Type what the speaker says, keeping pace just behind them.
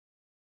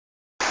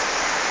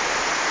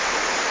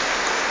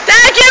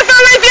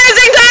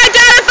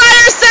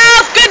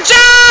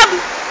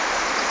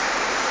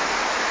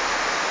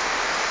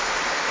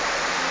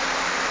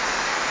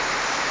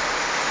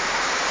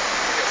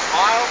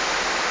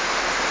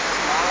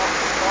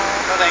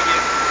thank you.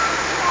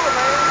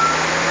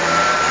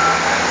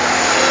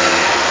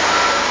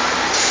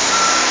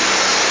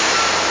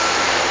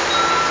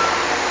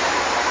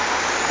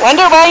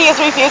 Wonder why he is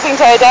refusing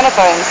to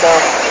identify himself.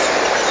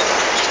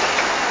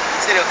 He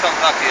said he'll come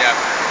talk to you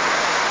after.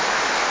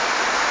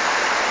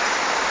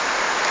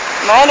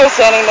 My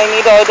understanding, they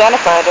need to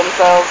identify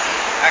themselves.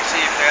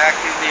 Actually, if they're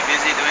actively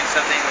busy doing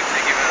something which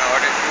they give an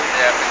order to,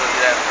 they have to go do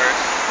that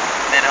first.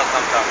 And then he'll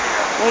come talk to you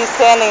after. He's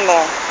standing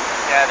there.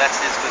 Yeah,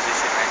 that's his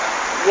position right now.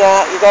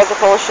 Yeah, you guys are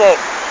full of shit.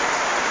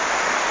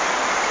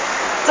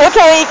 It's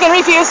okay, he can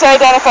refuse to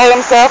identify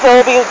himself. It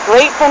will be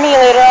great for me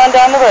later on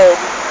down the road.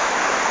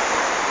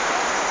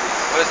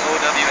 What is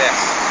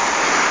OWS?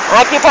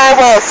 Occupy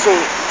Wall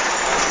Street.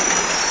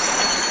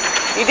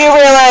 You do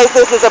realize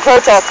this is a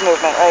protest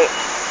movement, right?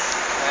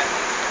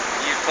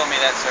 You've told me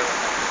that several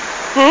times.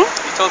 Hmm?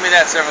 You told me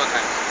that several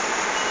times.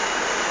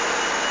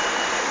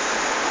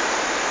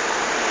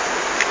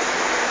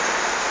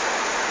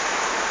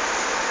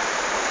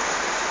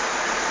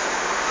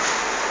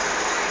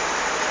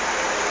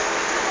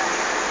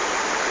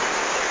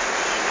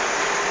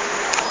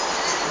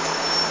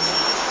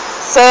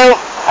 So,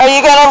 are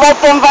you gonna let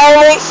them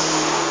violate?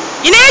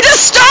 You need to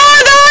store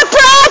that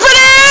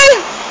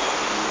property!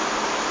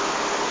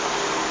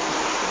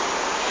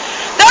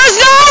 There's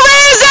no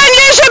reason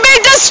you should be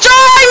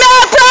destroying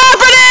that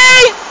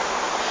property!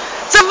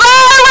 It's a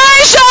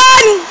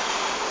violation!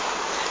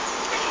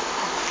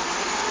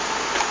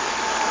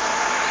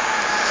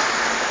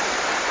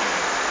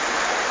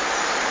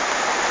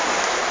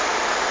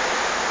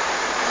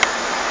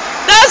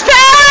 Those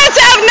parents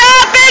have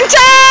not been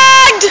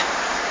tagged!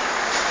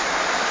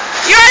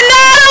 You're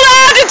not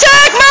allowed to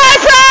take my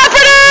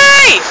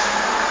property!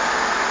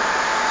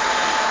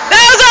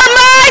 Those are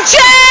my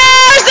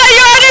chairs that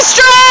you're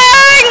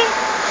destroying!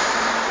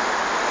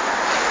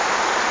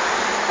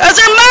 Those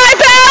are my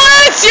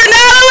pallets! You're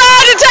not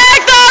allowed to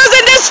take those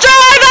and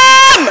destroy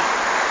them!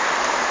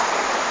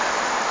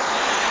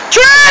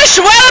 Trish,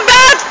 what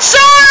about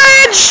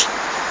storage?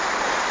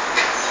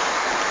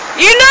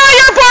 You know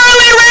your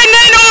poorly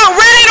written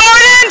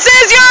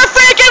ordinances! You're a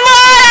freaking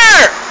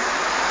liar!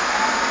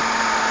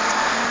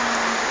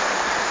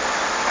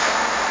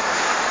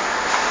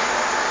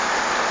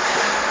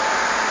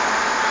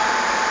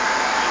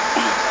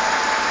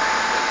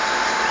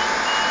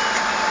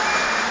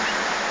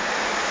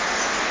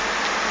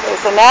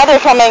 So now they're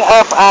coming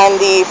up on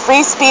the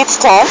free speech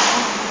tent.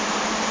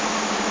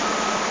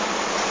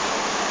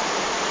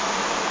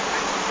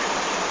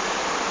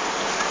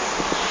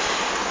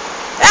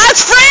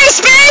 That's free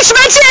speech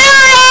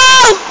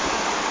material!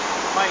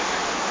 Mike,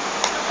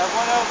 have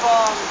one of,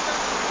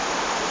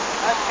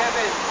 ask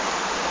Kevin.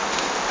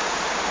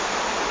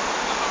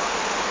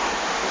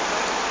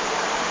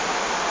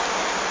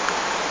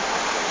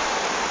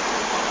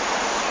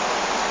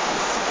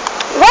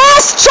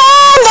 West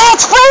Chun,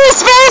 that's free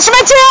speech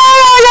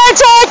material you're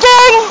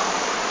taking!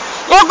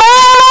 You're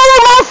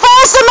violating my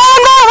First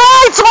Amendment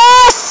rights,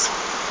 Wes!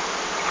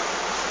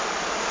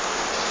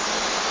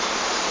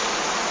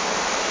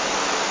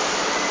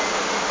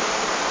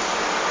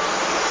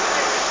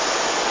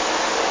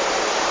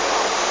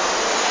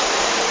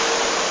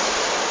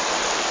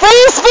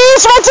 Free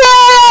speech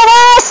material,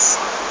 Wes!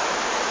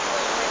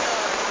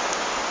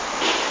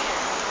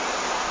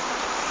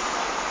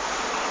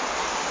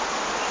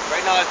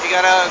 Right now, if you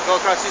gotta go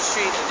across the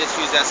street, just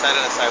use that side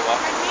of the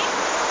sidewalk.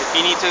 If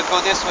you need to go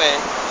this way,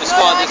 just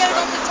go on this road. No, I gotta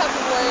go to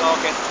Tupperware. Oh,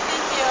 okay.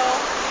 Thank you.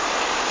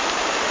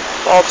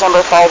 Badge number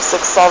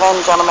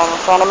 567, gentleman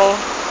in front of me.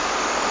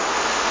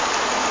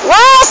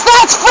 Wes,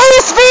 that's free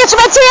speech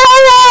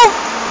material!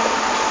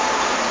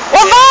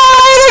 You're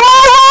violating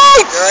my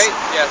rights! You're right?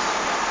 Yes.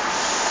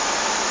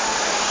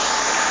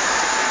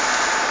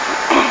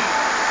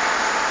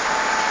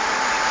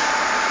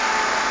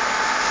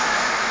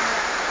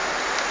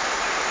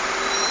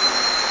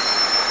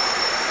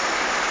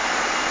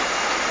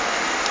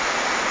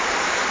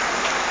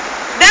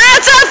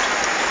 That's a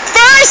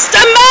First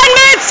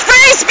Amendment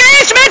free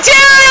speech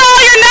material!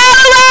 You're not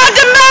allowed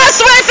to mess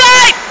with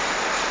it!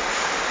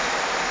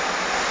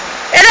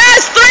 It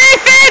has 3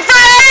 feet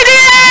for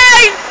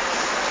ADA!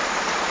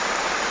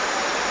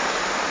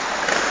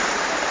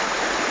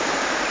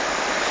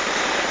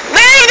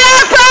 Leave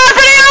that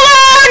property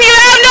alone! You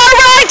have no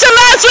right to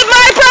mess with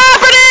my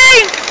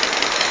property!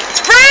 It's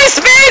free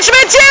speech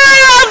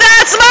material!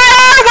 That's my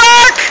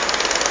artwork!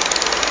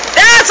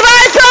 That's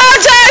my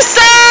protest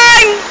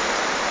sign!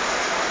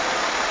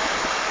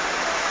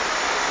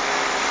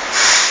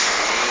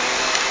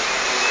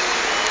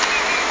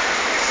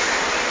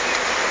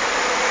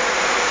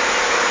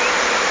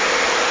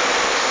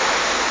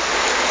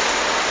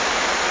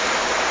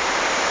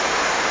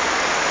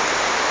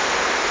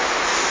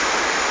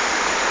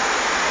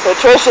 So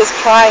Trish is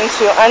trying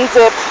to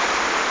unzip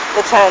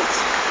the tent.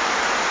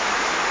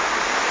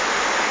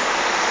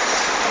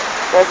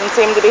 Doesn't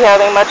seem to be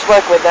having much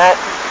luck with that.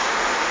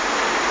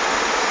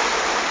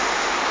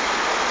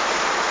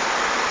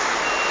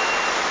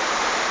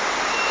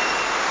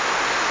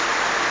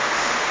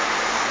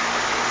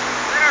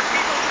 Let our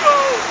people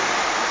go!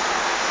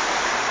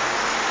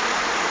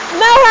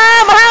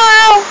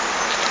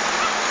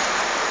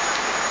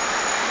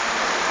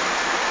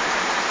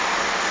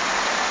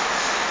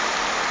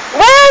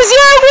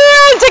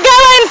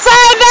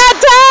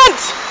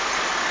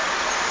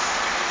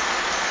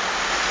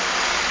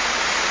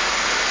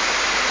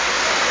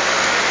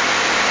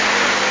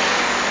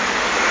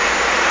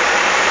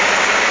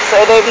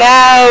 So they've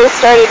now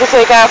started to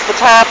take off the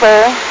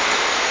topper.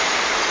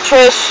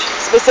 Trish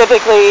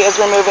specifically is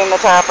removing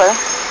the topper.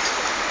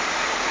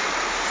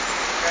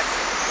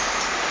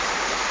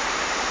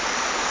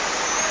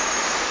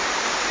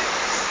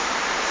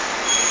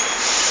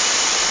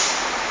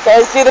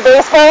 Guys, see the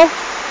baseball?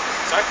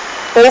 Sorry?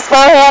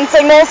 Baseball hand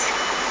signals?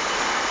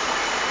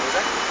 What was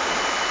that?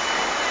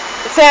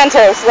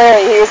 Santos,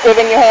 Larry, he was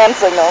giving you hand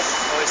signals.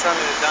 Oh, he's telling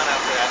me they're done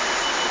after that.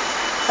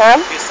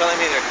 Huh? He's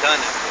telling me they're done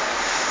after that.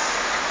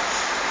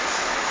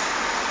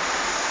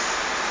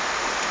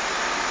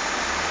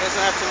 He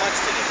doesn't have too much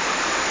to do.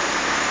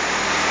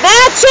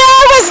 That chair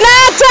was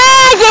not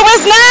tagged! It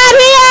was not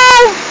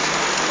here!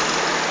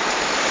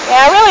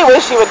 Yeah, I really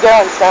wish you would go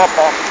and stop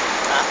them.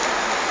 Huh?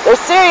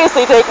 They're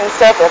seriously taking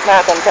stuff that's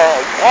not been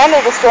tagged. And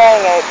they're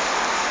destroying it,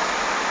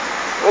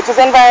 which is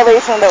in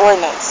violation of the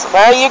ordinance.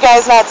 Why are you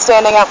guys not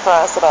standing up for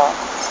us at all?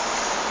 We're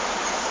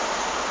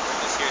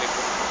just here to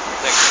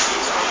protect the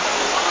peace.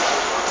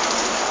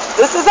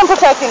 This isn't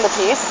protecting the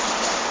peace.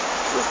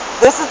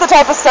 This is the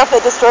type of stuff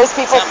that destroys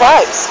people's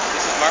lives.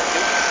 This is Mark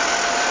too?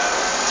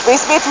 It's free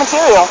speech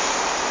material.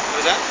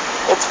 What is that?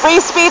 It's free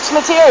speech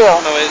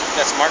material. No,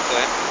 that's Mark though,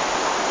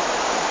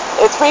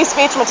 eh? It's free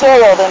speech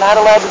material. They're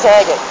not allowed to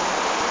tag it.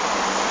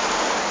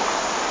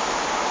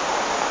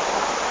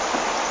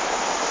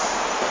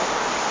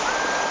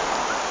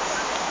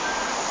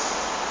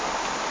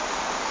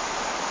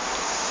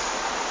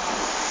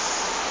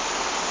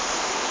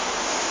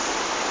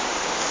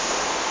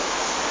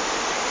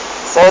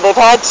 So they've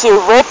had to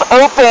rip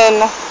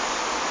open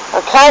or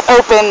cut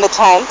open the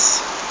tent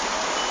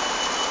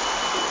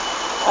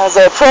as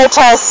a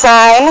protest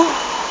sign.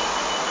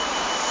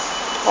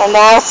 They're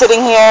now sitting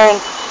here and,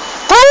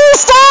 please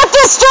stop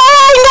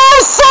destroying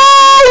those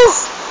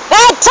signs!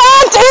 That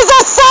tent is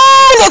a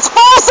sign! It's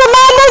First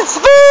Amendment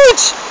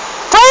speech!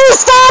 Please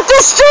stop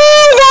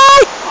destroying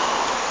it!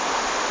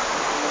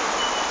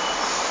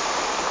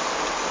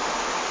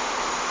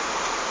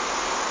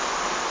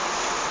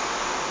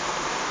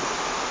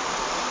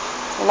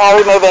 We're now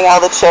removing all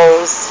the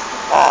chairs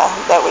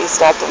that we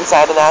stacked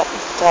inside of that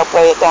to help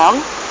weigh it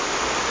down.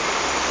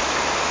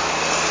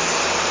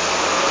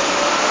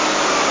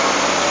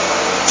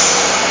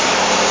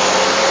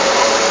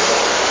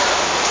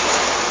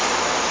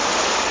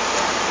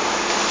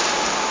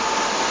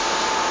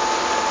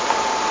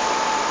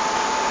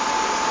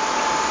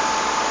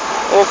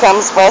 Here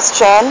comes West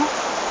Chun.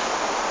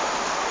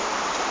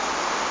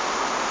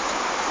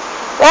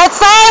 That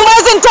sign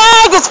wasn't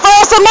tagged! It's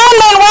First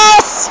Amendment,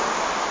 Wes!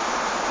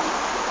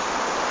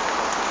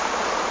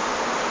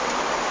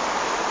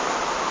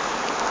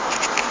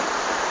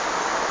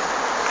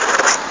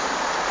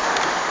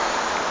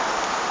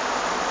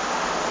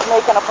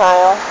 Making a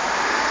pile.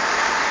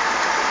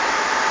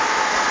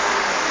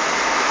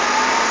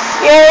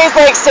 He always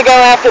likes to go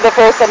after the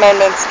First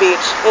Amendment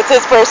speech. It's his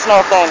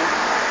personal thing.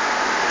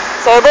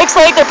 So it looks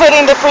like they're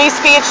putting the free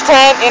speech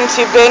tent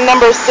into bin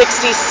number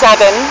 67.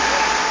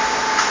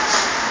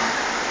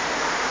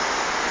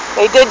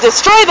 They did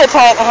destroy the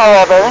tent,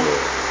 however.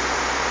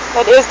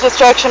 That is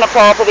destruction of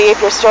property. If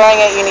you're storing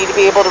it, you need to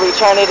be able to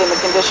return it in the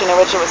condition in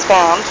which it was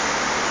found.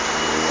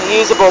 A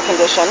usable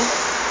condition.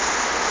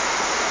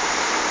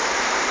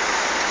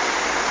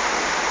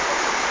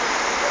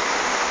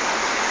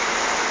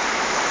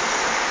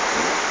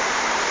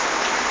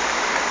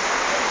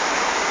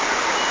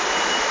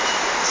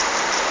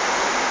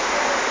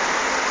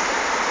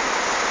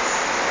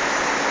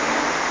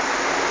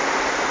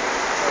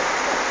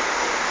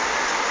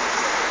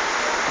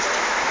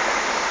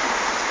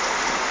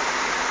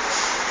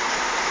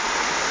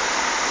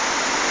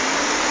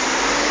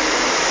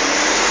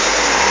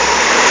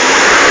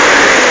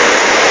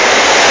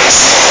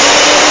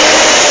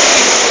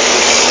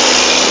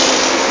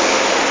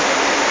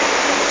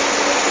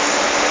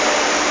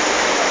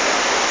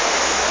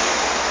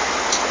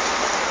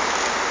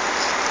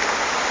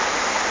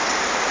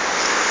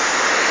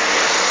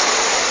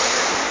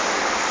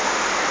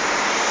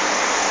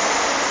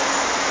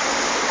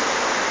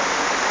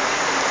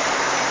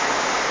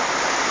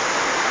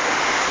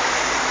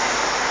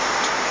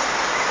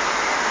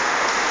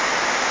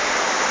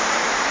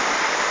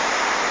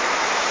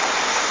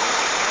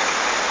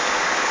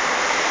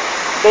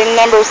 Bin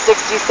number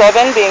 67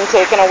 being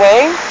taken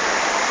away.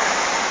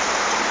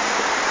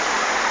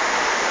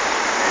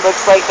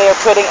 Looks like they are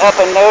putting up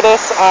a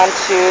notice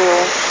onto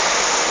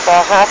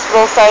the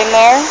hospital sign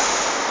there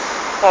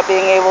about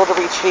being able to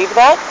retrieve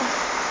that.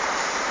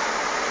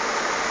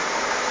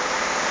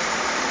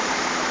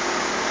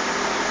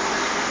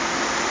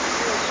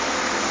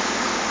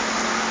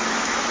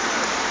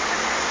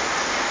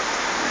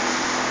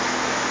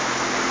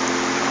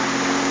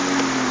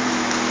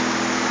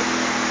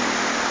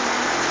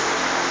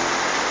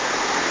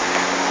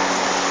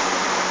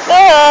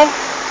 How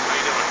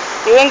you doing?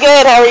 Doing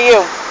good. How are you?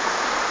 All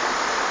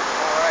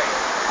right.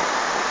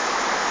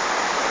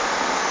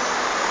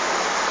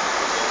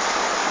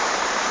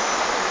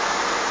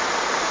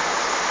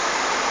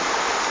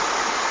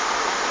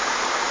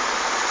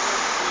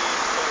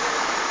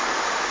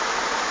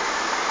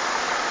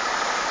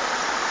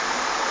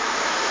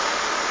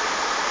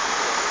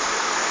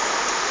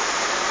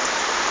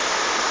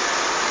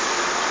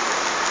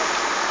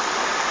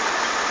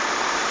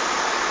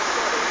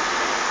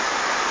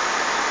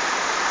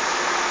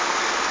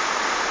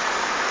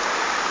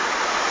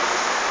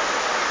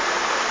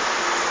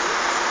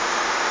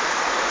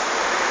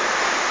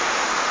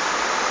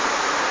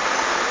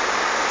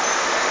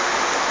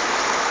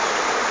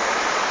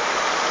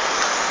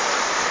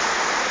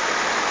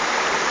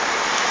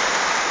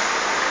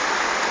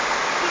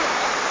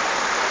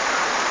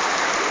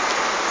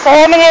 So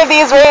how many of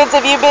these raids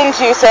have you been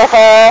to so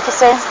far,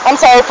 officer? I'm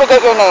sorry, forget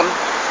your name.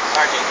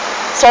 Sergeant.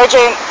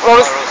 Sergeant, what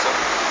was...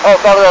 Oh,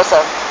 Valerosa.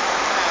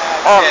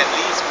 I'd say at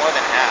least more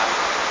than half.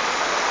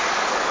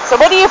 So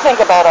what do you think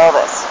about all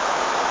this?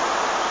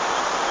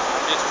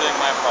 I'm just doing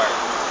my part.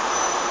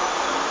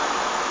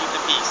 Keep the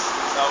peace.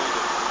 That's all we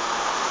do.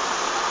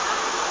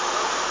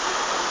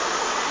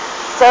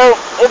 So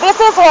if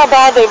this is how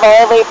bad they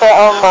violate their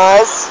own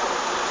laws,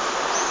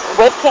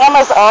 with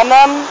cameras on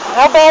them,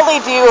 how badly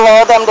do you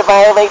allow them to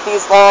violate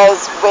these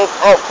laws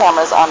without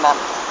cameras on them?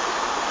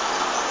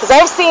 Because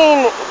I've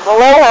seen the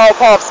low-high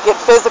cops get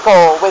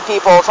physical with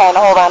people trying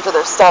to hold on to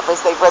their stuff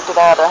as they've ripped it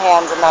out of their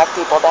hands and knocked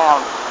people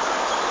down.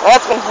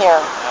 That's been here.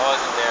 I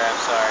wasn't there, I'm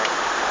sorry.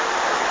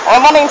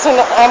 I'm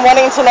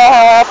wanting to know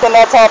how often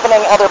that's happening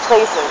other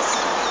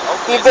places.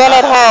 You've been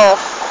at half.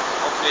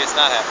 Hopefully it's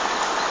not happening.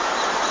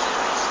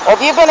 Well,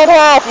 if you've been at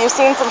half, you've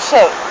seen some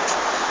shit.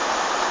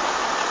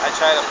 I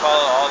try to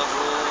follow all the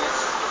rules,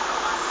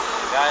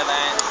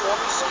 guidelines,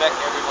 respect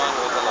everyone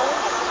with the law.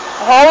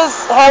 How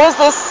is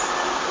this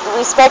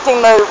respecting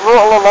the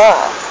rule of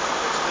law?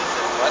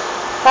 What?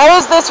 How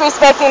is this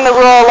respecting the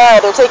rule of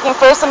law? They're taking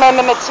First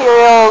Amendment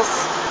materials,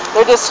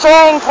 they're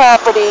destroying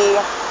property,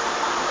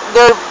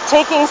 they're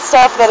taking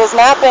stuff that has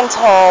not been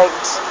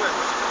tagged.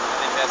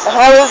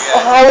 How is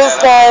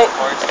that?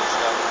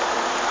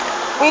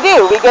 We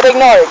do, we get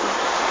ignored.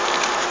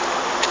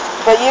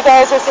 But you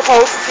guys are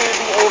supposed to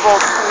be able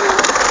to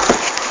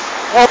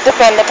help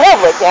defend the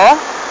public, yeah?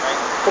 Right.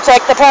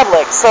 Protect the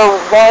public. So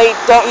why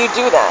don't you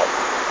do that?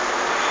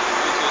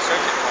 To a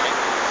certain point,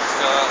 we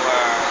still have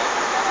our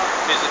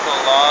physical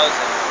laws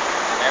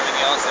and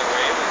everything else that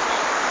we're able to.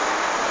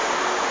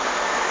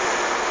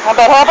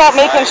 How about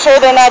making sure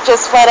they're not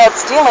just flat out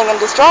stealing and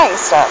destroying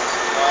stuff?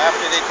 Well,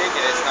 after they take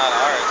it, it's not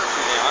ours. It's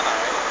really on our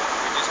right.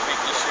 We're just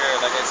making sure,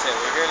 like I said,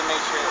 we're here to make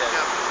sure that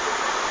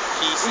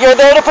peace. You're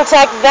there to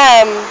protect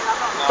them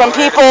from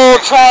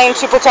people trying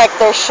to protect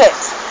their shit. No,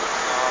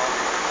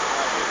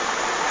 not really.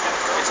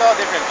 It's all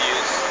different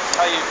views. It's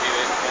how you view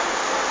it.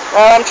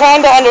 Well, I'm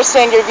trying to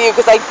understand your view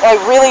because I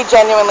really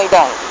genuinely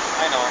don't.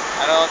 I know.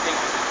 I don't think,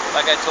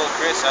 like I told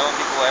Chris, I don't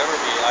think we'll ever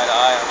be eye to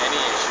eye on any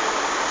issue.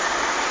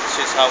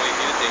 It's just how we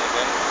view things.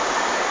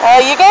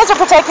 You guys are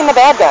protecting the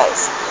bad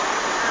guys.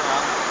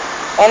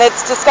 And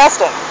it's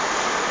disgusting.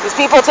 These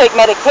people take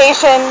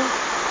medication,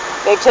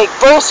 they take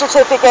birth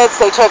certificates,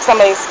 they took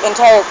somebody's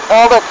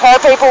all their car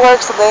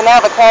paperwork, so they now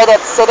have a car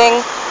that's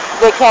sitting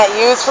they can't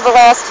use for the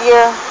last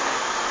year,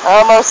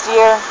 almost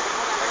year.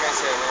 Like I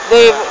said,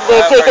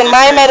 they've taken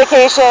my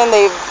medication,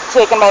 they've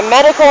taken my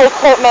medical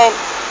equipment,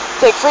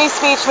 take free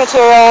speech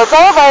material. It's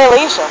all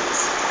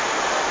violations.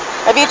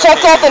 Have you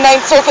checked out the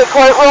 9th Circuit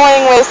Court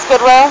ruling with Skid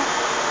Row? No,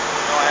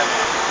 I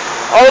haven't.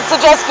 I would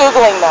suggest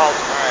Googling that.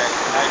 Alright,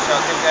 I shall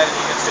take that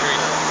into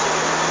consideration.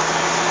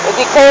 It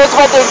declares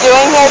what they're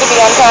doing here to be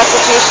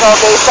unconstitutional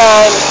based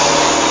on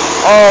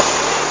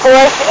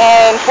 4th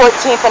and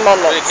 14th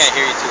Amendments. I really can't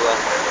hear you too well.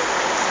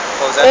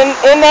 What was that?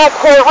 In that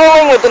court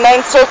ruling with the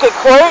 9th Circuit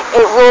Court,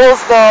 it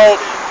rules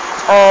that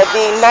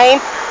the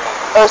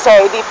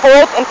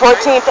 4th and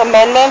 14th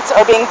Amendments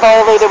are being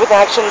violated with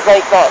actions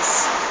like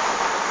this.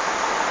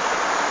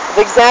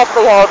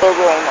 Exactly how they're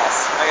doing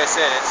this. Like I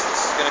said,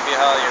 it's going to be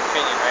how your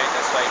opinion, right?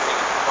 That's why you take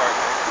it to court.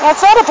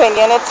 That's not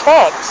opinion, it's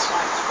fact. It's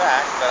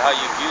fact, but how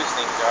you view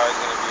things are always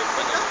going to be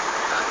opinion.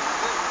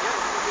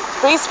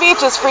 Free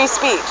speech is free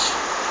speech.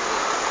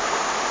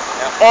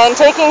 Yep. And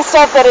taking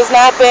stuff that has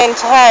not been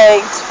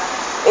tagged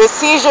is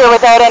seizure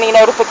without any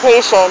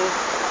notification.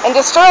 And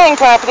destroying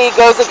property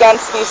goes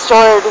against the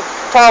Stored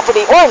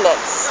Property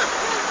Ordinance.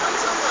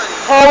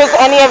 How is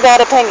any of that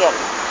opinion?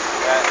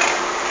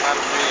 Not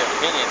really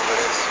opinion,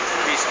 but it's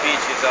free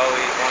speech is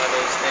always one of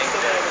those things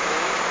that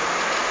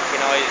you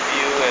can always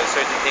view as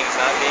certain things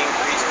not being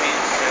free speech,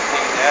 certain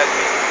things as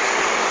being free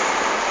speech.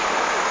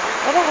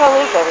 Where the hell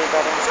is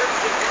everybody?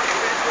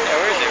 Yeah,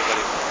 where is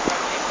everybody?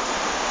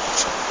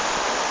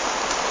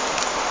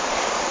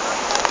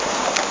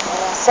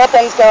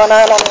 Something's going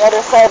on the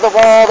other side of the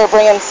wall. They're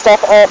bringing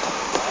stuff up.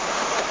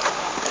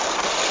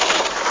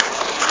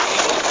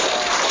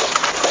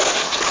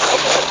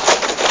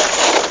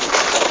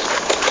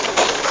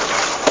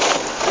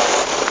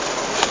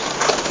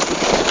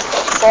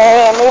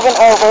 Sorry, I'm moving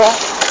over.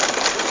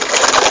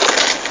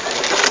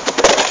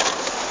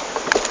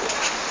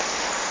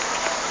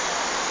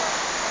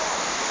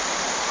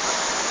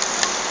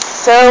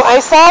 So I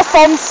saw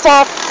some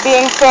stuff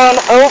being thrown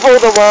over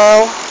the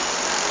wall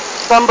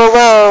from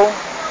below.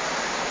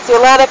 See a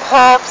lot of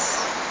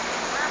cops.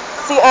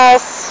 See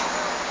us.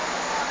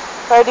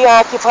 Hard to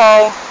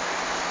occupy.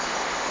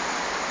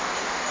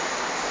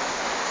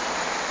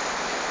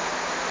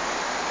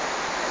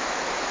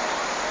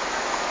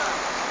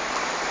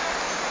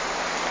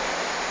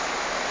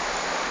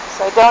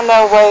 So I don't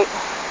know what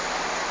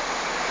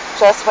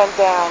just went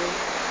down.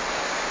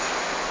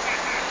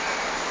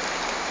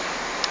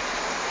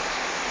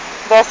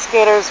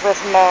 Investigators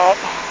with Matt.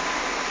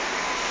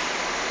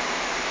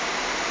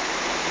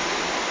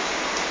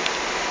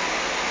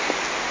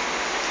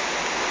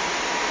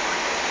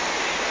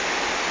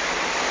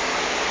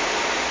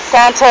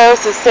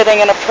 Santos is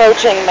sitting in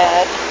approaching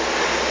med.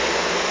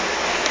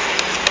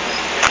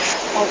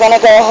 I'm gonna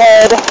go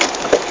ahead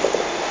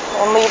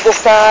and leave the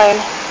sign.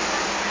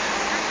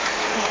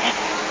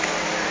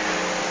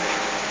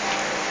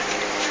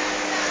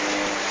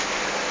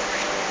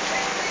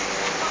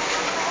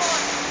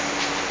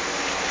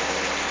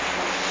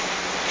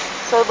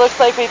 So it looks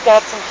like we've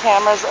got some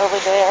cameras over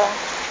there.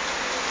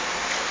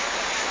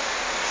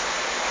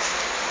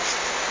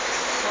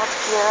 Up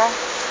here.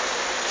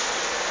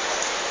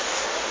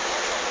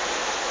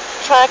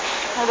 Truck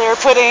where they were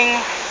putting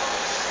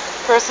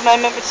First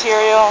Amendment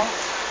material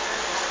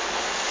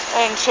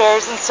and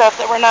chairs and stuff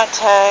that were not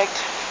tagged.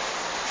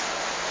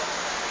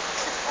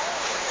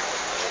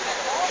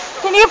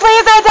 Can you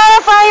please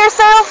identify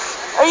yourself?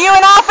 Are you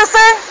an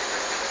officer?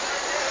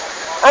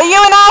 Are you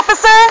an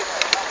officer?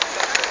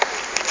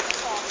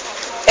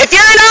 If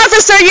you're an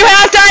officer, you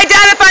have to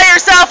identify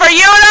yourself. Are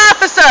you an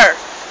officer?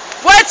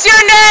 What's your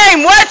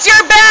name? What's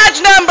your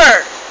badge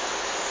number?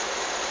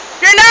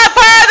 You're not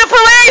part of the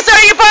police.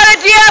 Are you part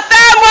of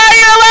DFM? Why are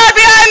you allowed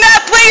behind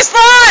that police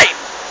line?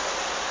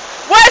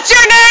 What's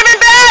your name and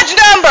badge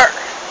number?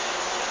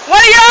 One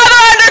of your other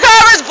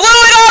undercovers blew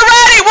it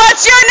already.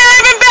 What's your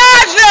name and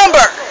badge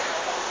number?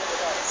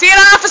 See an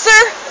officer?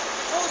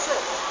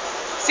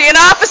 See an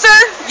officer?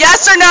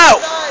 Yes or no?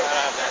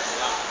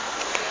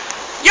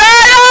 You're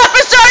an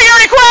officer.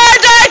 You're required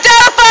to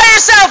identify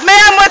yourself.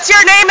 Ma'am, what's your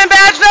name and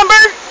badge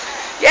number?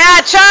 Yeah,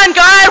 Chun,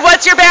 go ahead.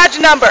 What's your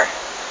badge number?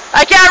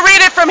 I can't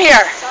read it from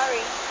here.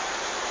 Sorry.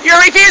 You're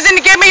refusing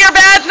to give me your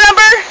badge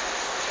number?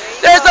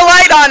 There's a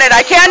light on it. I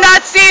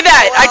cannot see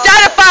that. Well,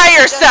 identify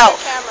yourself.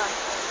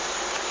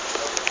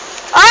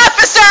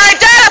 Officer,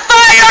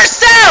 identify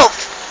yourself.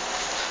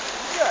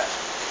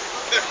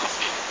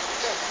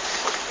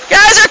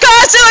 Guys are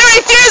constantly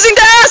refusing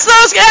to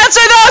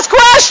answer those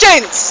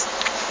questions.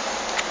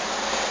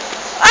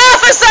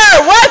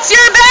 Officer, what's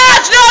your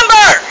badge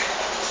number?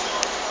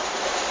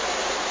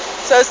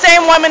 So the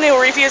same woman who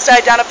refused to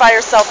identify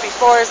herself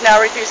before is now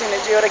refusing to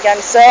do it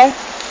again. So,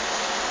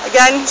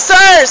 again,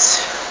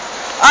 sirs,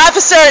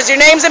 officers, your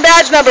names and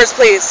badge numbers,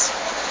 please.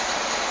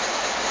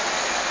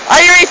 Are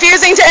you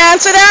refusing to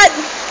answer that?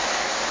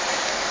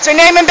 It's your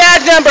name and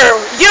badge number.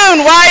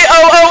 Yoon,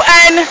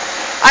 Y-O-O-N.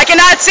 I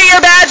cannot see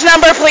your badge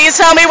number. Please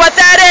tell me what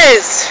that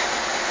is.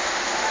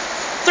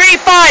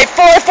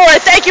 3544.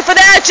 Thank you for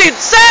the attitude.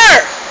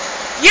 Sir,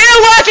 you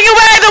walking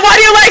away, the one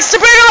who likes to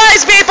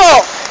brutalize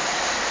people.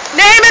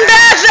 Name and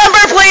badge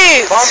number,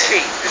 please. Bumpy.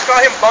 Just call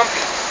him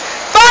Bumpy.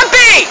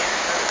 Bumpy!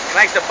 He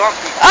likes to bump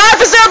people.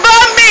 Officer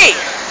Bumpy!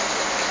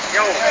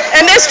 Yo.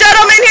 And this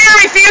gentleman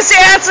here refused to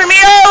answer me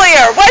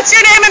earlier. What's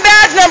your name and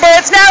badge number?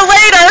 It's now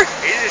later.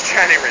 He's just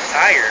trying to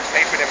retire,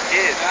 pay for them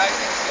kids.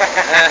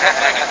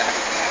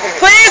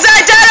 Please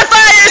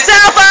identify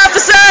yourself,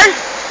 officer.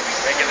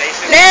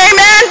 Regulation. Name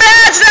and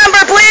badge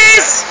number,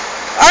 please.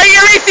 Are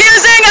you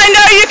refusing? I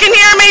know you can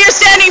hear me. You're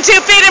standing 2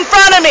 feet in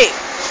front of me.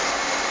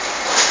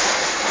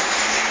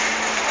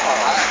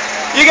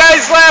 You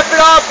guys laugh it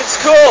off, it's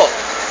cool.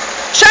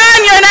 Chun,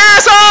 you're an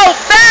asshole.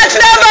 Badge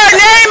number,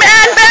 name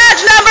and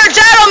badge number,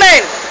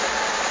 gentlemen.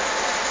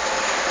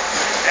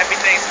 Happy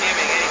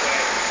Thanksgiving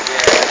anyway.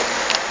 Yeah.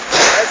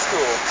 That's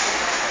cool.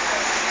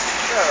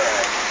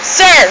 Alright.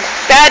 Sir,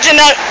 badge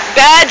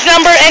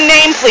number and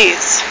name,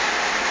 please.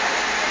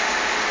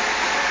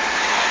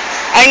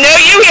 I know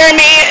you hear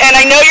me, and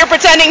I know you're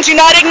pretending to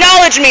not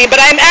acknowledge me,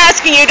 but I'm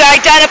asking you to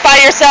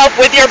identify yourself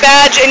with your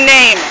badge and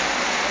name.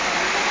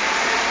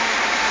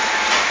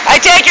 I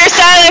take your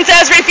silence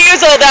as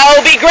refusal. That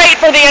will be great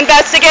for the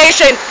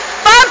investigation.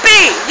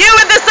 Bumpy, you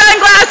with the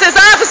sunglasses,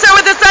 officer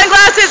with the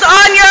sunglasses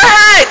on your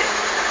head.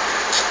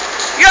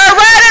 You're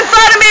right in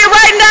front of me,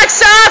 right next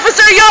to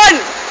Officer Yun.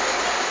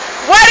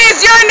 What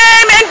is your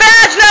name and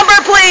badge number,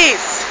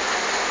 please?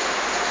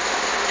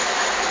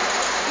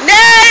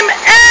 Name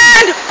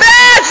and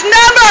badge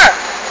number.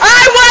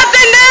 I want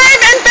the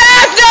name and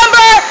badge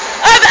number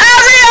of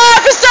every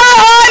officer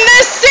on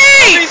this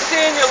scene. I'll be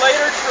seeing you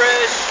later,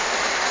 Trish.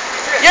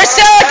 You're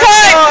still a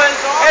cunt.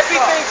 Happy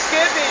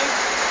Thanksgiving.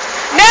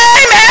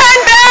 Name and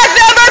badge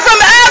number from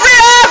every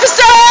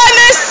officer on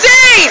this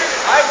scene.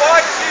 I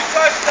watched you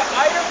touch the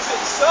items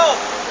itself.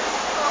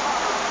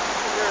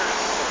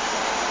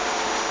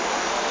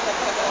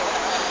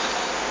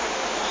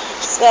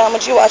 Sam,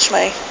 would you watch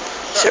my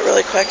shit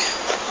really quick?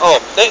 Oh,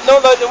 they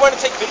want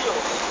to take video.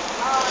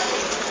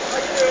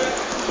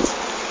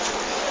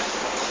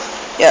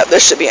 Yeah,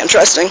 this should be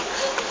interesting.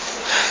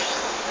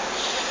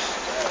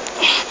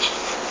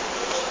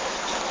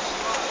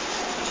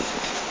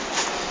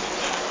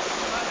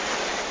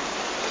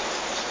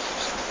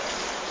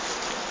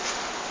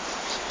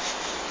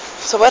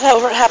 So what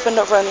happened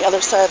over on the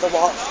other side of the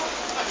wall?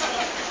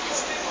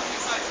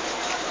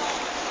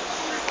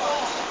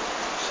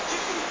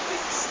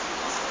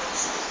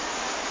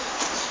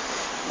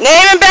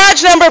 Name and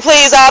badge number,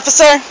 please,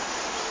 officer.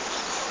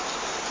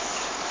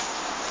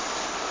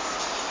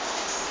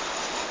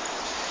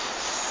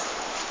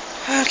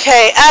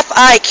 Okay,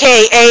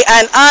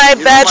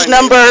 FIKANI, badge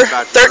number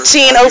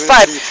 1305.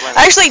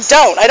 I actually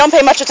don't. I don't pay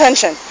much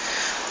attention.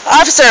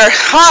 Officer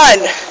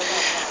Han,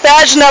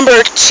 badge number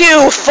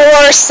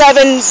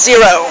 2470.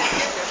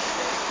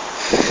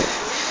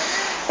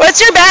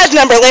 What's your badge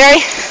number, Larry?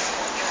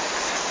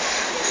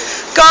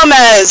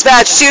 Gomez,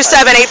 badge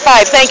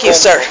 2785. Thank you,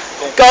 sir.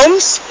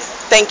 Gomes?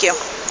 Thank you.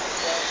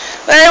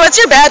 Larry, what's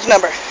your badge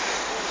number?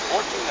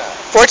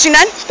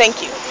 429.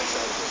 Thank you.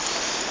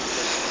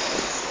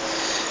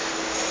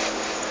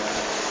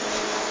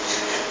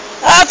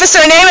 Officer,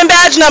 name and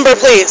badge number,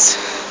 please.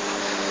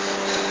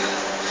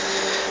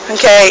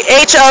 Okay,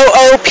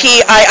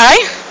 HOOPII,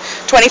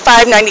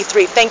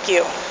 2593. Thank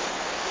you.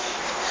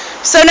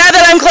 So now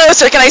that I'm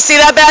closer, can I see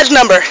that badge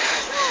number?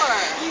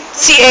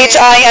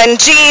 THING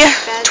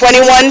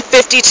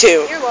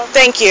 2152.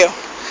 Thank you.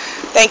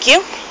 Thank you.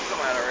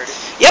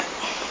 Yep.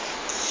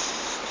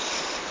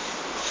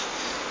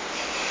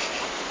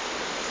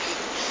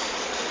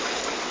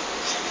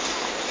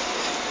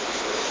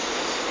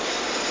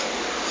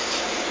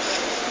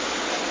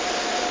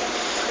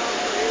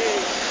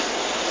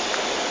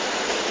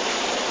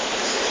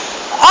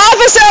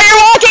 Officer,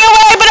 you're walking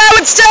away, but I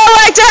would still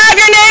like to have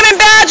your name and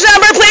badge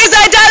number. Please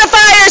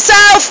identify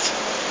yourself.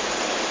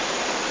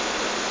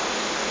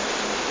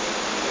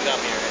 You got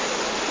me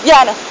already.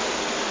 Yeah, no.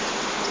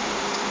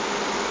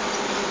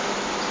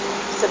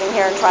 Sitting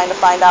here and trying to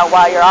find out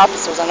why your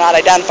officers are not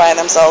identifying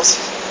themselves.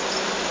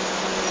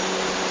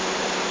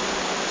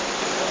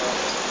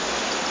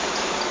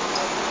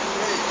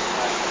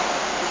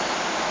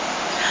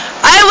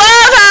 I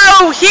love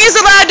how he's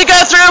allowed to go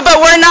through, but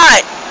we're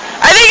not.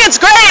 I think it's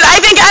great. I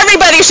think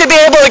everybody should be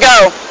able to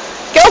go.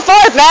 Go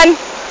forth, man.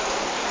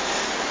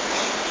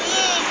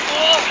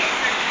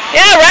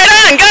 Yeah, right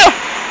on. Go.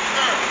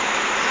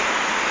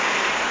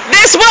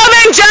 This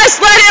woman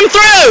just let him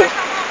through.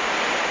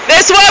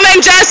 This woman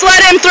just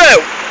let him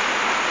through.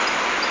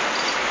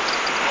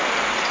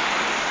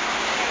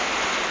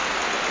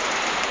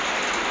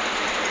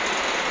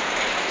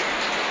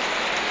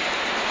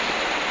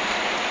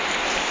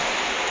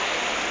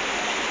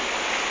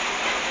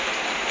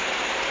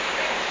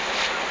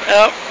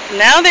 Oh,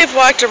 now they've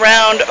walked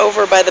around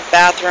over by the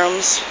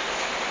bathrooms.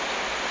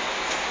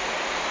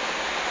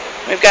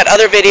 We've got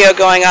other video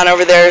going on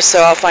over there, so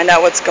I'll find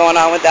out what's going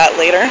on with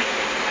that later.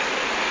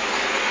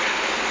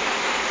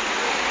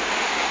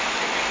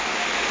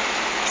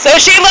 So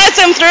she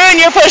lets him through and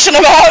you're pushing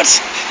him out?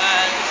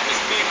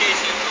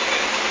 Miscommunication.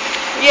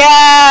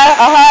 Yeah,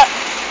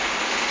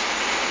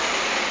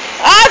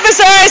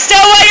 Officer, I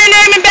still want your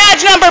name and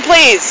badge number,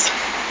 please.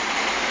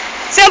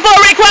 Simple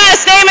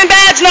request, name and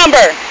badge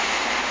number.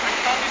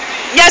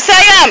 Yes,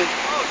 I am.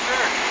 Oh,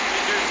 sure.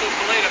 You're so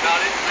polite about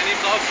it. My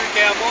name's Officer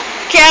Campbell.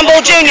 Campbell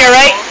Jr.,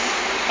 right?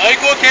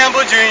 Michael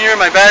Campbell Jr.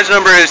 My badge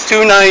number is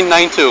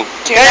 2992.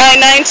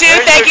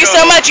 2992. Thank you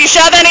so much. You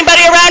shove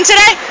anybody around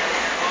today?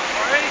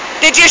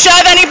 Did you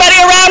shove anybody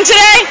around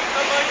today?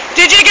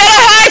 Did you get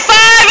a high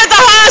five at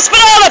the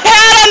hospital, a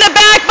pat on the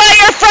back by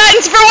your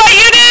friends for what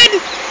you did?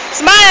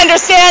 It's my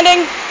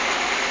understanding.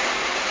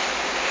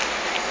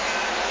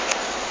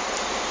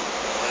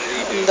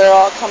 And they're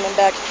all coming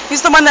back.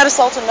 He's the one that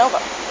assaulted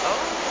Nova.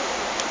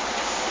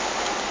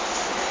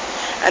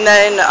 And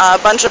then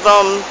a bunch of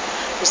them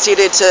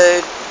proceeded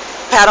to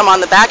pat him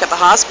on the back at the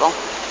hospital.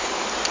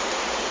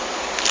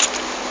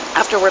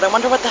 Afterward, I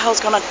wonder what the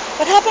hell's going on.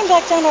 What happened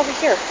back down over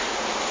here?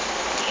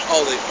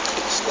 Oh, they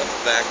stepped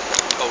back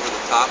over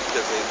the top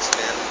because they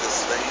expanded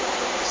this thing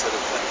instead of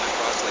cutting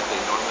across like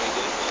they normally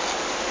do.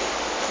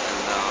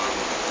 And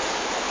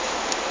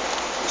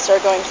Start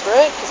going through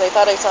it because I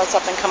thought I saw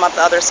something come up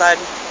the other side.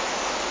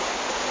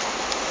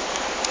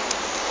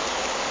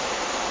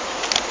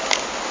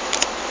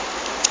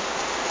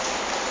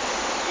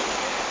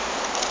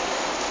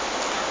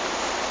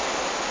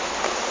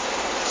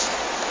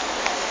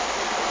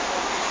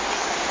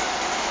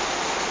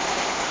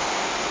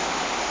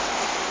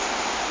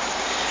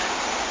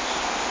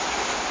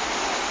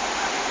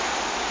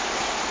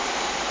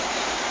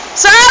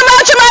 So how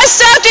much of my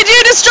stuff did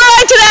you destroy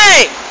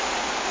today?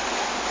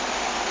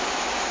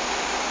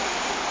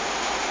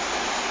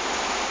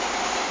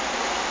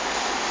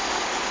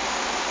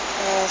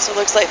 So it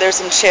looks like there's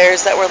some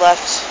chairs that were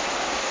left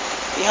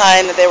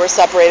behind that they were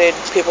separated.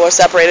 People were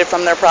separated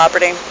from their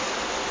property.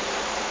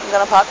 I'm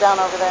gonna pop down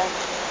over there.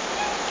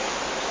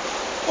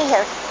 Hey,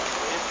 here.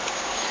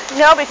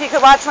 No, but if you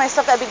could watch my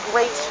stuff, that'd be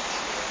great.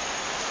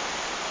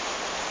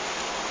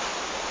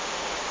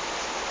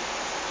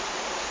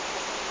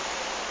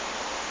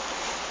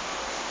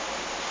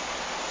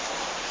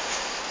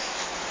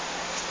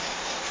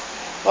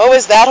 What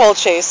was that whole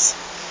chase?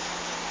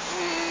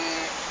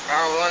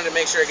 I wanted to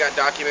make sure it got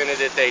documented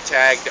that they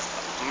tagged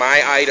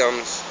my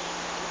items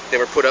that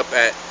were put up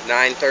at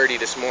 9:30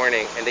 this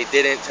morning, and they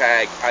didn't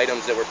tag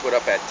items that were put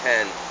up at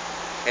 10.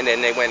 And then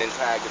they went and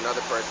tagged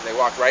another person. They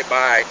walked right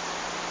by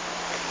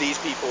these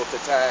people to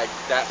tag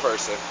that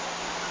person.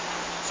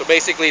 So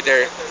basically,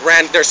 they're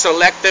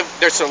selective.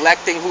 They're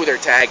selecting who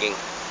they're tagging.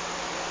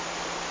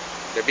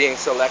 They're being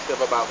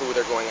selective about who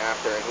they're going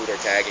after and who they're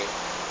tagging.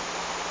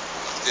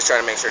 Just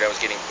trying to make sure that was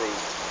getting proved.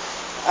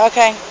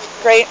 Okay,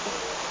 great.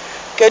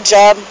 Good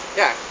job.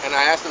 Yeah, and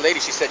I asked the lady,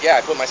 she said, yeah,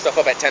 I put my stuff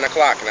up at 10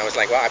 o'clock. And I was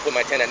like, well, I put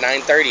my 10 at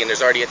 9:30 and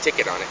there's already a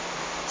ticket on it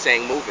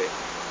saying move it.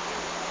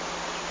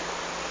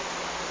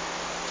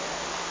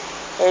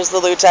 There's the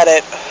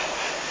lieutenant.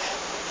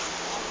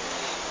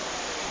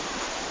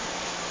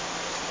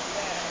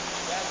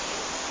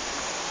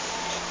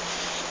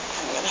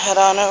 I'm gonna head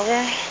on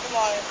over.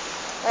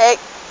 Hey.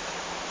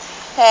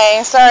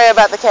 Hey, sorry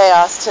about the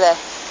chaos today.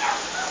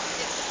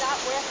 It's not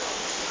worth it.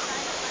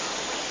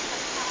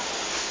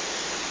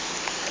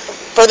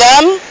 For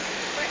them?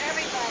 For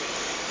everybody.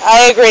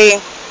 I agree.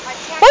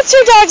 What's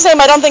your dog's name?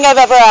 I don't think I've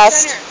ever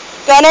asked.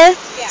 Gunner?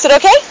 Yeah. Is it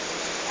okay?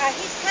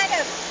 He's kind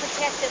of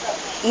protective of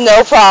me.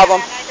 No problem.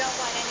 And I don't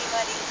want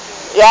anybody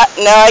to... Yeah,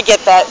 no, I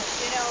get that.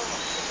 You know,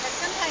 because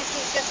sometimes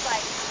he's just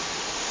like,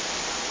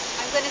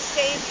 I'm going to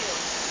save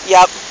you.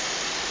 Yep.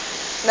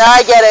 No,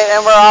 I get it,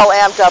 and we're all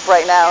amped up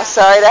right now.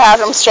 Sorry to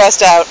have him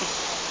stressed out.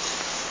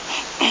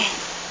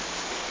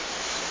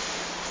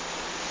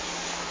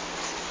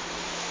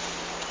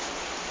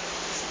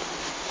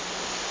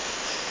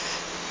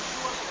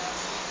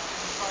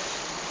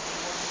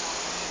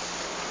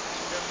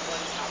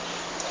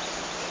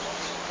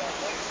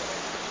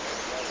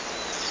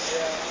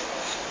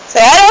 So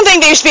I don't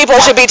think these people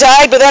should be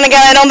tagged, but then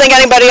again, I don't think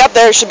anybody up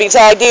there should be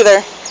tagged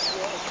either.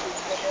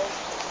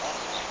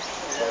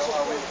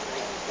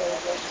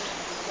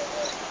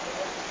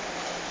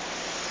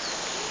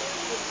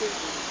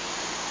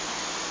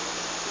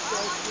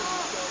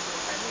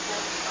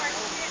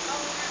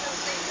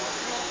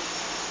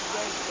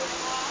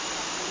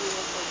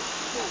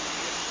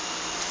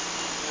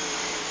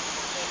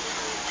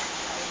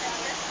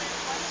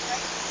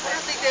 I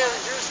don't think they have the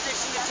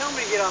jurisdiction to tell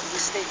me to get off of the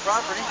state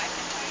property.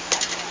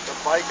 The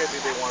bike, I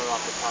think they wanted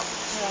off the top of the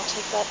Yeah, I'll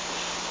take that.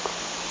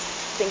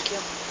 Thank you.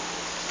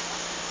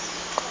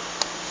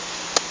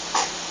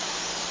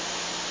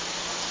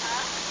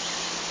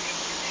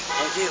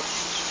 Thank you.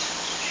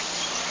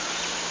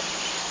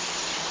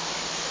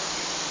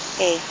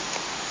 Hey.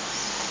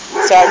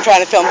 So I'm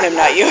trying to film him,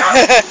 not you.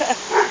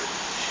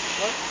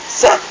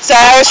 So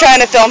I was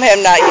trying to film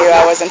him, not you.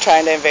 I wasn't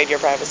trying to invade your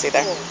privacy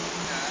there.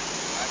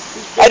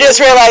 I just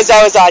realized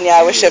I was on you.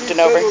 I was shifting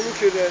over.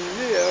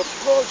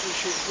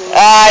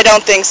 I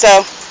don't think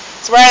so.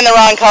 He's wearing the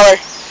wrong color.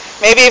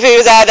 Maybe if he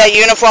was out of that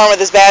uniform with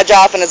his badge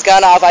off and his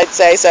gun off, I'd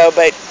say so.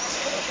 But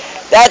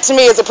that to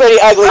me is a pretty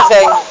ugly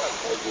thing.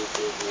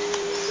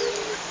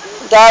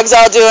 Dogs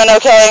all doing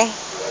okay?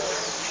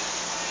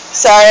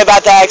 Sorry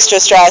about the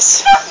extra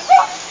stress.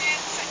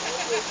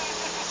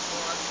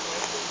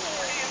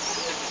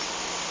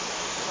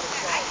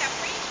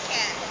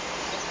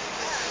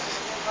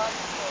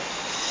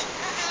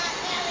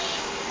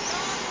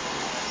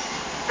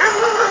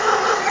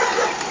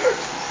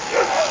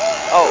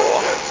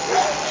 Oh,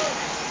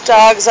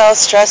 dogs all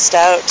stressed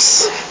out.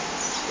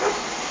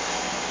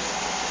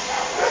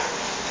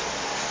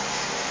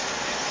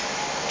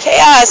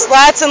 Chaos,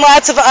 lots and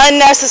lots of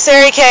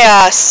unnecessary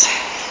chaos.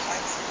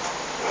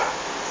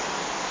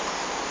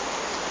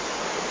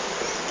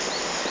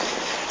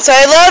 So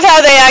I love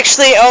how they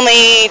actually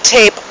only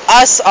tape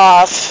us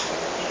off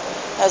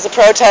as a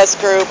protest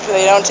group.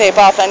 They don't tape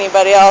off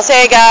anybody else.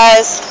 Hey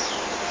guys.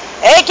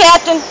 Hey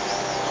Captain.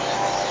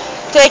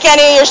 Take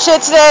any of your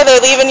shit today, they're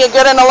leaving you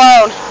good and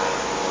alone.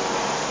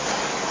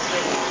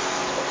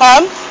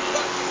 Huh?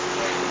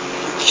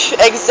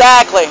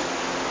 Exactly.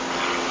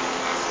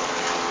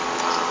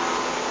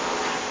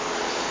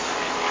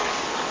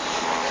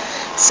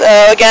 So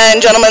again,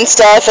 gentleman's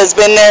stuff has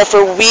been there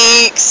for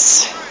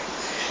weeks.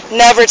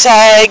 Never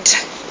tagged.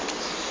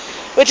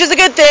 Which is a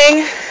good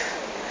thing.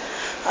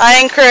 I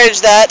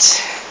encourage that.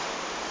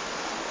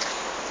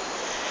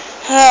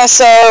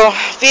 So,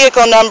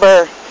 vehicle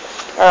number,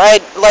 or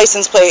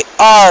license plate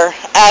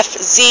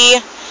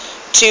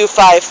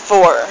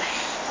RFZ254.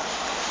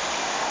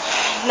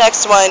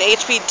 Next one,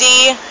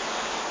 HPD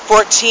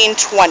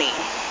 1420.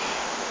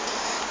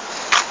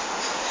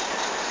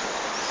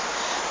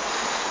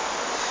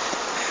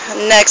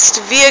 Next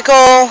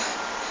vehicle,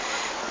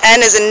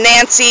 N as in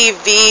Nancy,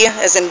 V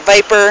as in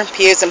Viper,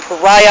 P as in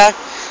Pariah,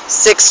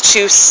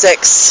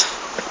 626.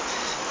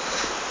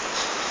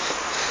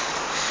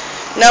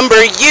 Number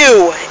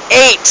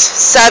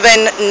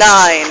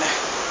U879.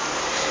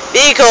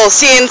 Vehicle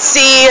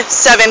CNC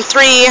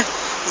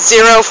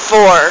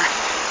 7304.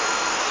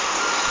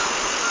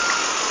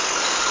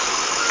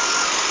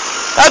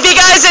 Hope you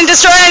guys didn't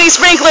destroy any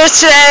sprinklers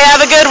today.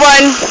 Have a good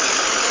one.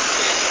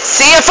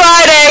 See you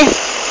Friday.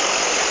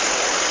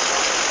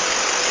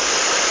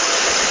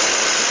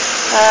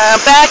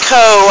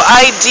 Backhoe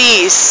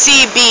ID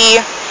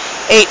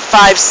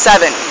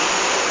CB857.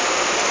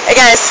 Hey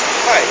guys.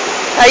 Hi.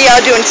 How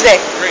y'all doing today?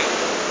 Great.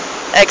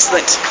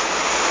 Excellent.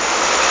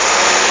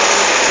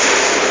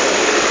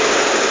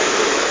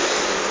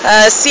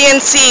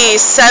 CNC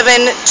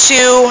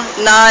 7298.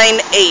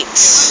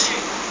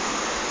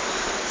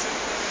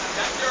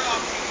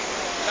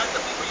 That's the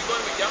people you're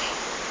going with, yeah?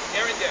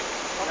 Aaron Deb.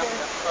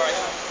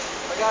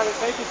 I got it.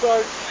 Thank you,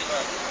 Sarge.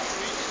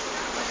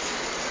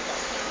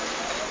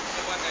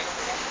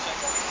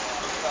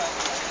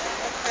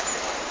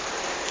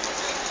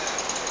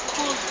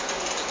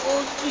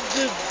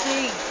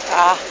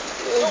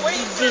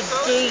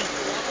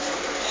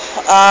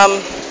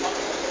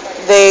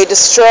 They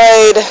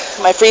destroyed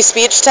my free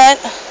speech tent,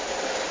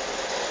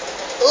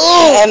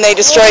 and they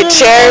destroyed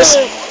chairs.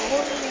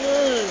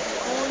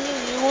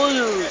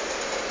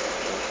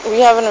 We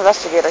have an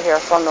investigator here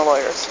from the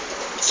lawyers.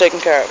 It's taken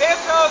care of.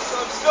 Santos,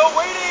 I'm still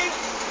waiting.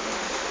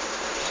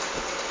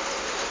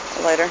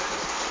 Later.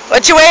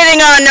 What you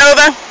waiting on,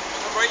 Nova? I'm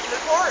writing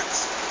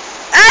reports.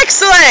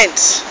 Excellent!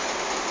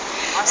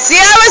 See,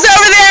 I was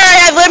over there. I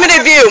had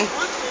limited view.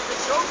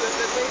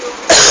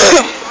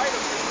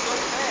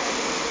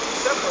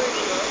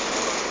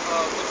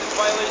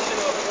 Violation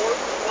of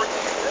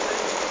 14th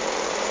Amendment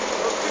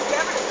or 2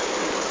 cabinet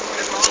members.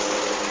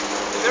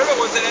 They're the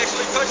ones that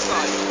actually touched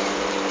on it.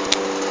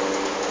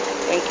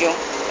 Thank you.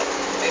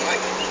 Hey, Mike.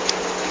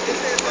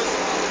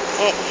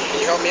 Can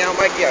you help me out,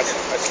 Mikey? I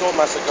sold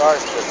my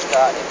cigars to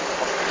Scott.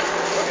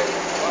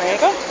 There you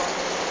go.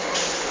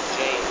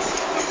 James.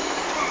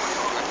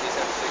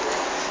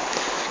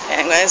 Okay,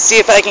 I'm going to see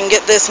if I can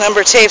get this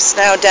number tapes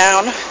now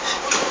down.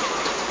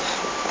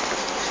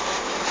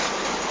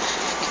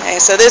 Okay,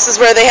 so this is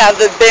where they have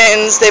the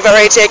bins. They've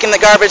already taken the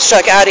garbage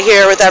truck out of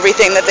here with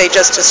everything that they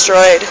just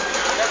destroyed.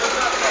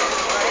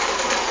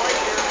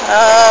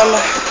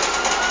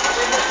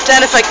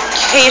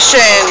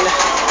 Identification.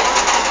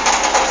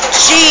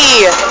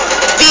 G.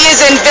 V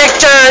is in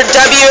Victor.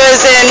 W is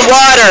in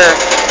water.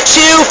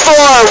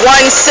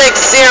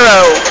 24160.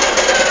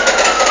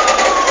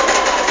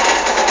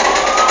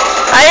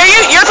 Hi, are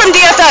you? You're from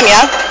DFM,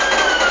 yeah?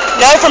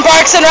 No, from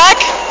Parks and Rec?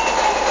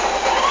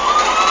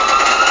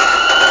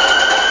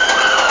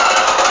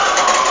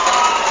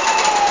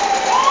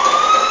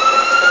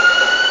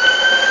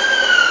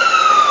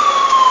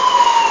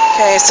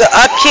 Okay, so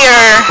up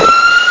here,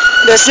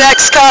 this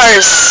next car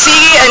is C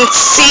and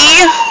C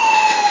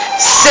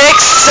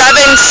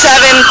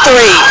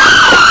 6773.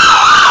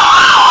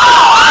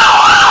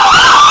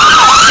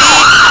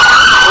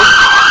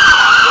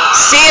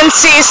 C and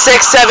C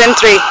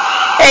 673.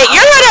 Hey,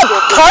 you're at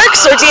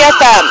Parks or DFM?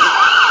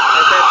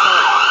 At that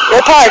time.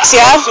 You're Parks,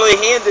 yeah? I actually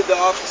handed the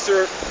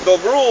officer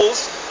the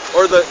rules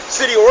or the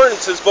city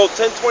ordinances, both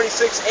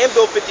 1026 and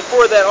Bill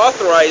 54, that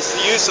authorize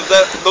the use of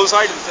those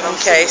items that I'm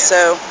Okay,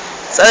 sitting so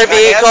this other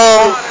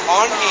vehicle,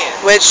 on hand.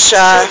 which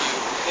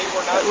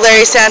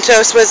Larry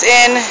Santos was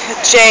in,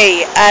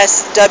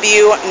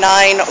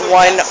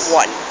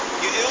 JSW911.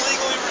 You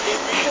illegally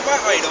removed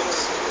my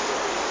items,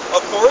 a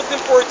 4th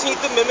and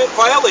 14th Amendment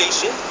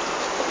violation,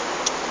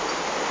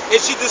 and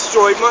she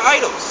destroyed my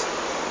items.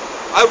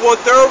 I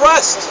want their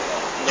arrest.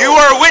 No. You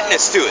are a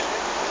witness to it.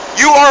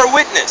 You are a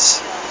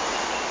witness.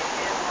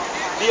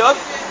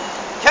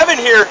 Kevin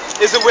here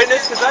is a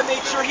witness because I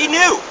made sure he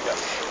knew.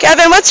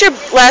 Kevin, what's your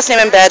last name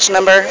and badge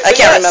number? I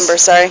can't remember,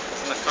 sorry.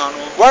 Nakano.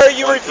 Why are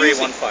you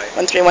refusing?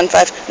 1315.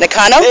 1315.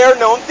 Nakano? They are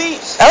known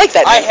thieves. I like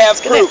that name. I have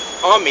It's a good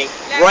proof on me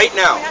right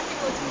now.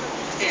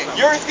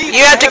 You're a thief.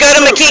 You have to go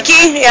to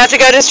Makiki? You have to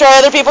go destroy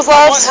other people's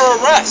I want lives? her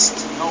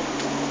arrest.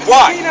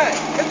 Why?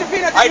 Mr.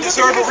 Peanut, I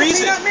deserve a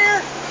reason.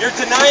 Mirror? You're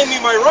denying me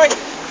my right. Look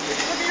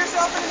at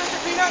yourself in the Mr.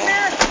 Peanut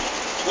mirror.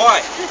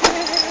 Why?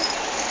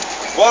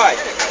 Why?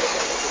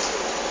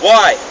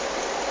 Why?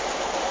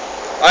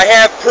 I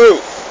have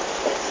proof.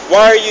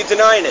 Why are you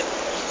denying it?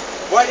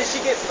 Why does she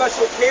get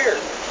special care,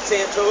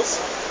 Santos?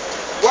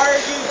 Why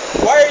are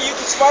you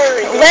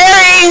conspiring?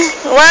 Larry,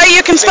 why are you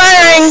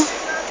conspiring?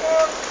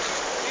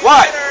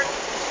 Why?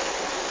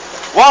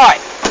 Why?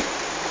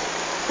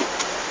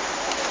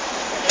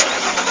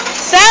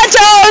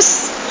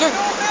 Santos!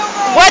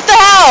 What the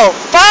hell?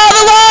 Follow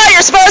the law!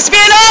 You're supposed to be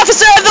an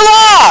officer of the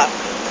law!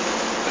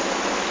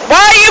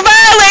 Why are you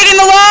violating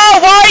the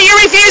law? Why are you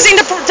refusing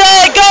to go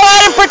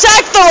out and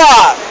protect the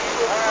law?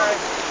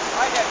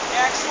 I have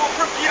actual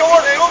proof. You don't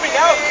want to kill me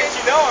now because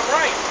you know I'm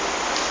right.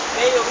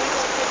 They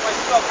illegally took my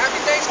stuff. Happy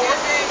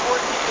Thanksgiving.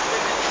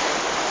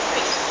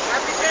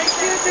 Happy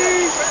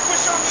Thanksgiving.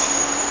 Push on me.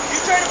 You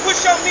trying to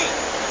push on me?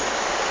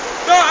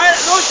 No,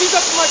 she's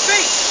up in my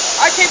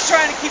face. I keep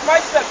trying to keep my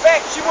step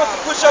back. She wants to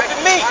push up in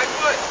me.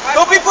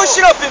 Don't be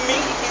pushing up in me.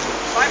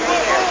 My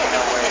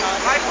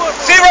foot.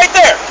 See right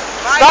there.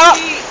 Stop.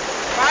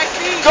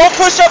 Don't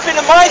push up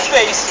into my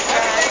space.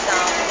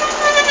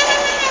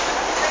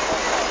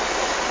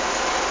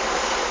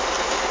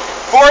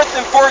 4th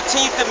and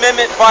 14th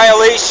Amendment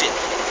violation.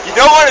 You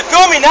don't want to do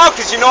me now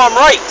because you know I'm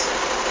right.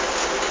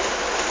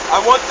 I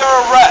want their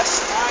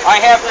arrest. I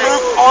have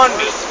proof on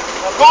me.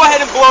 Go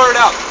ahead and blur it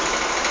out.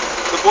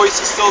 The voice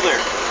is still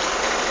there.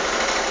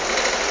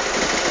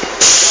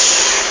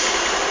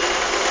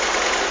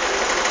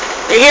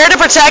 You're here to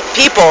protect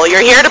people.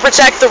 You're here to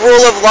protect the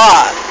rule of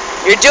law.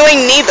 You're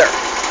doing neither.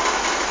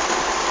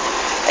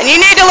 And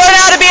you need to learn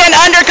how to be an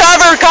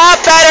undercover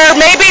cop better.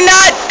 Maybe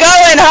not go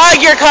and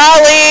hug your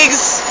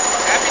colleagues.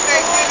 Happy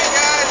Thanksgiving,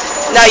 guys.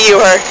 Not you,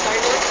 her.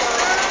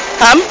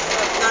 Hum? No,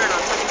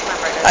 taking time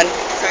right now.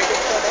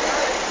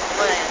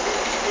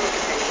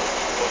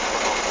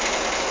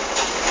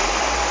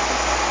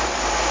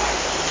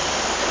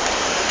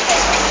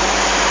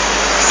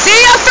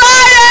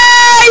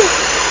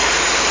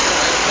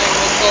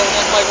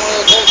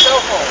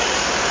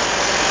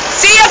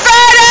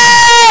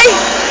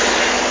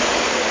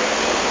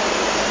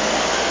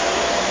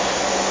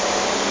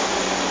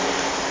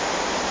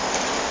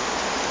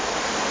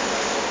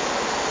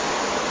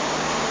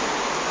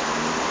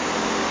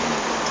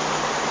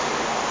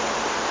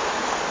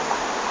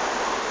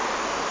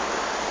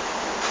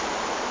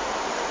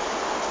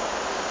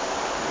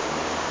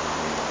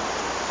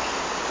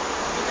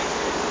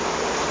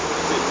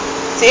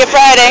 See you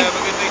Friday. Have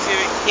a good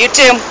Thanksgiving. You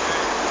too.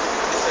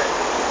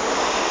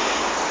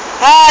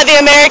 The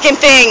American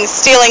thing,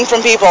 stealing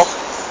from people.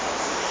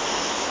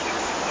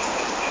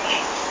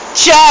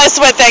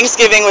 Just what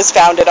Thanksgiving was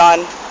founded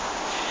on.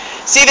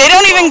 See,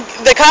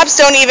 the cops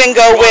don't even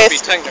go with... To be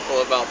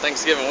technical about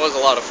Thanksgiving was a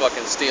lot of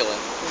fucking stealing.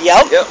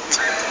 Yep.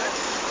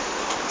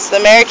 It's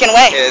the American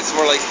way. Yeah, it's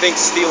more like think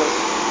stealing.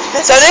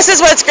 So this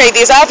is what's great.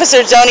 These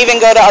officers don't even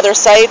go to other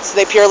sites.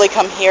 They purely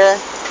come here.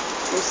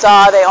 You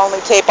saw they only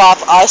tape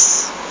off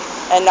us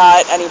and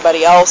not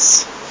anybody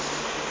else.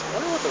 I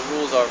wonder what the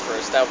rules are for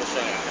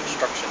establishing a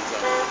construction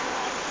zone.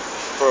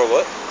 For a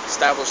what?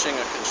 Establishing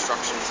a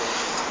construction zone.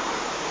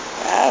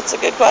 That's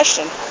a good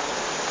question.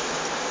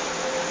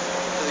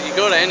 If you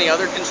go to any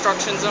other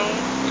construction zone,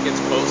 it gets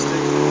posted.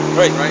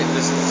 Right. Right.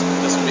 This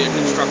will be a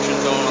construction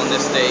zone on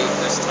this date,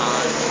 this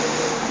time.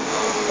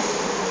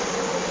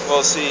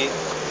 Well, see,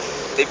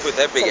 they put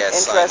that big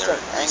It's ass an sign there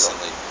interesting angle.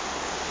 recently.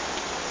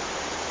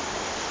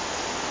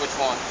 Which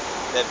one?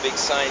 That big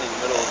sign in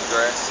the middle of the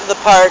grass. The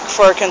park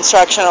for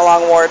construction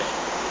along Ward.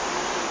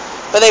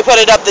 But they put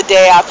it up the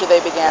day after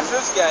they began. Who's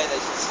this guy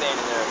that's just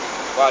standing there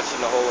watching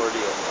the whole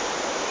ordeal?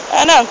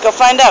 I don't know. Go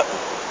find out.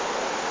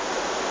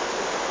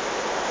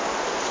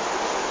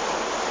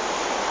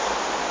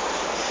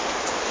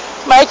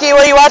 Mikey,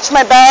 will you watch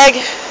my bag?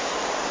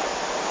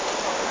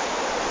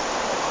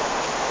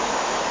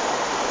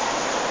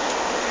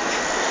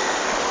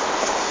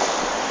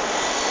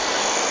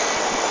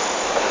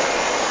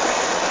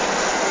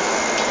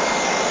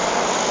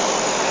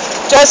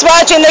 Just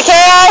watching the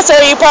chaos, or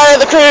are you part of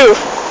the crew?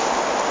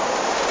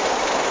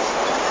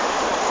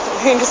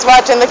 Just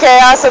watching the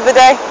chaos of the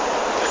day?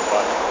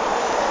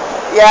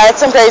 Yeah, it's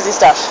some crazy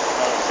stuff.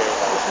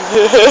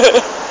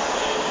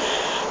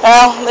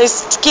 Well, they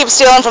just keep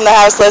stealing from the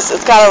houseless.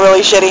 It's kind of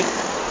really shitty.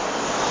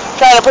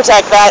 Trying to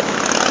protect that.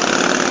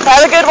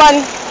 Have a good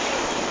one.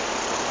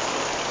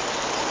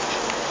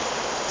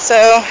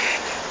 So,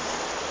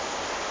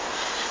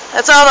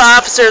 that's all the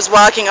officers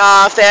walking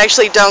off. They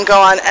actually don't go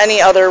on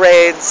any other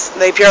raids.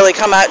 They purely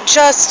come out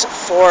just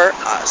for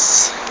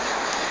us.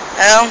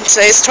 Well,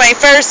 today's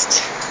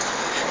 21st.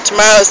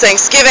 Tomorrow's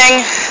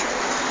Thanksgiving.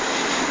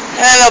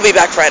 And they'll be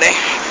back Friday.